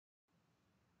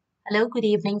Hello, good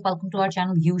evening. Welcome to our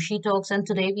channel Yushi Talks, and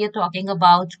today we are talking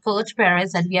about Coach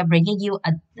Perez, and we are bringing you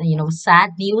a sad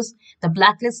news. The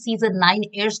Blacklist season 9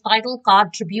 airs title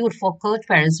card tribute for Coach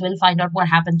Perez. We'll find out what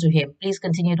happened to him. Please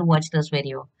continue to watch this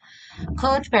video.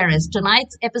 Kurt Perez.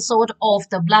 Tonight's episode of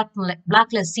the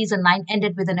Blacklist Season 9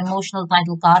 ended with an emotional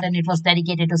title card, and it was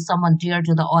dedicated to someone dear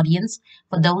to the audience.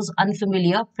 For those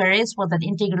unfamiliar, Perez was an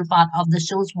integral part of the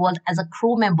show's world as a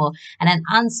crew member and an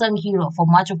unsung hero for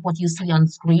much of what you see on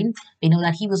screen. We know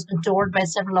that he was adored by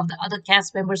several of the other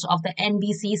cast members of the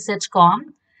NBC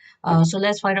sitcom. So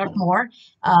let's find out more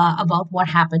about what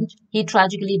happened. He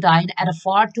tragically died at a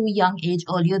far too young age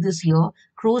earlier this year.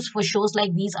 Crews for shows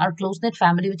like these are close-knit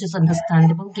family, which is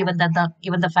understandable given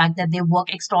the fact that they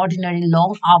work extraordinarily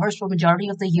long hours for majority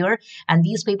of the year, and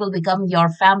these people become your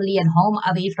family and home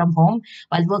away from home.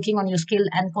 While working on your skill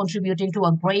and contributing to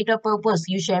a greater purpose,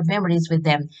 you share memories with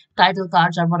them. Title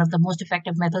cards are one of the most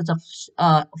effective methods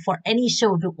of for any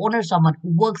show to honor someone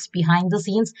who works behind the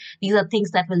scenes. These are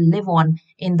things that will live on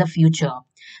in the future.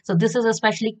 So this is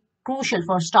especially crucial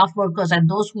for staff workers and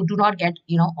those who do not get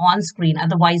on screen.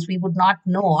 Otherwise we would not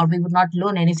know or we would not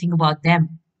learn anything about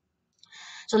them.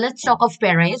 So let's talk of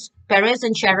Perez. Perez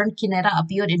and Sharon Kinera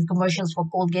appeared in commercials for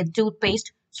Colgate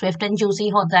toothpaste, Swift and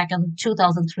Juicy Hot Back in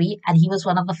 2003, and he was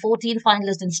one of the 14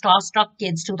 finalists in Starstruck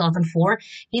Kids 2004.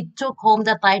 He took home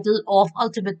the title of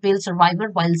Ultimate Male Survivor,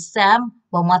 while Sam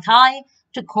Bomathai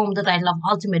took home the title of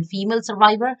Ultimate Female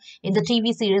Survivor. In the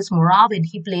TV series Moravin,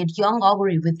 he played young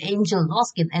Augury with Angel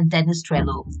Loskin and Dennis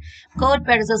Trello. Kurt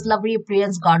Perez's lovely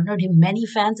appearance garnered him many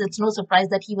fans. It's no surprise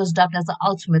that he was dubbed as the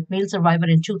ultimate male survivor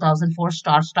in 2004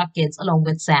 Starstruck Kids along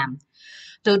with Sam.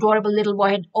 The adorable little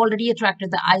boy had already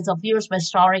attracted the eyes of viewers by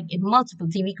starring in multiple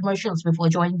TV commercials before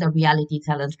joining the reality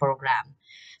talent program.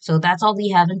 So that's all we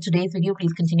have in today's video.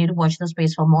 Please continue to watch the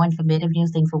space for more informative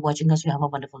news. Thanks for watching us. You have a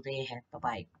wonderful day ahead. Bye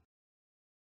bye.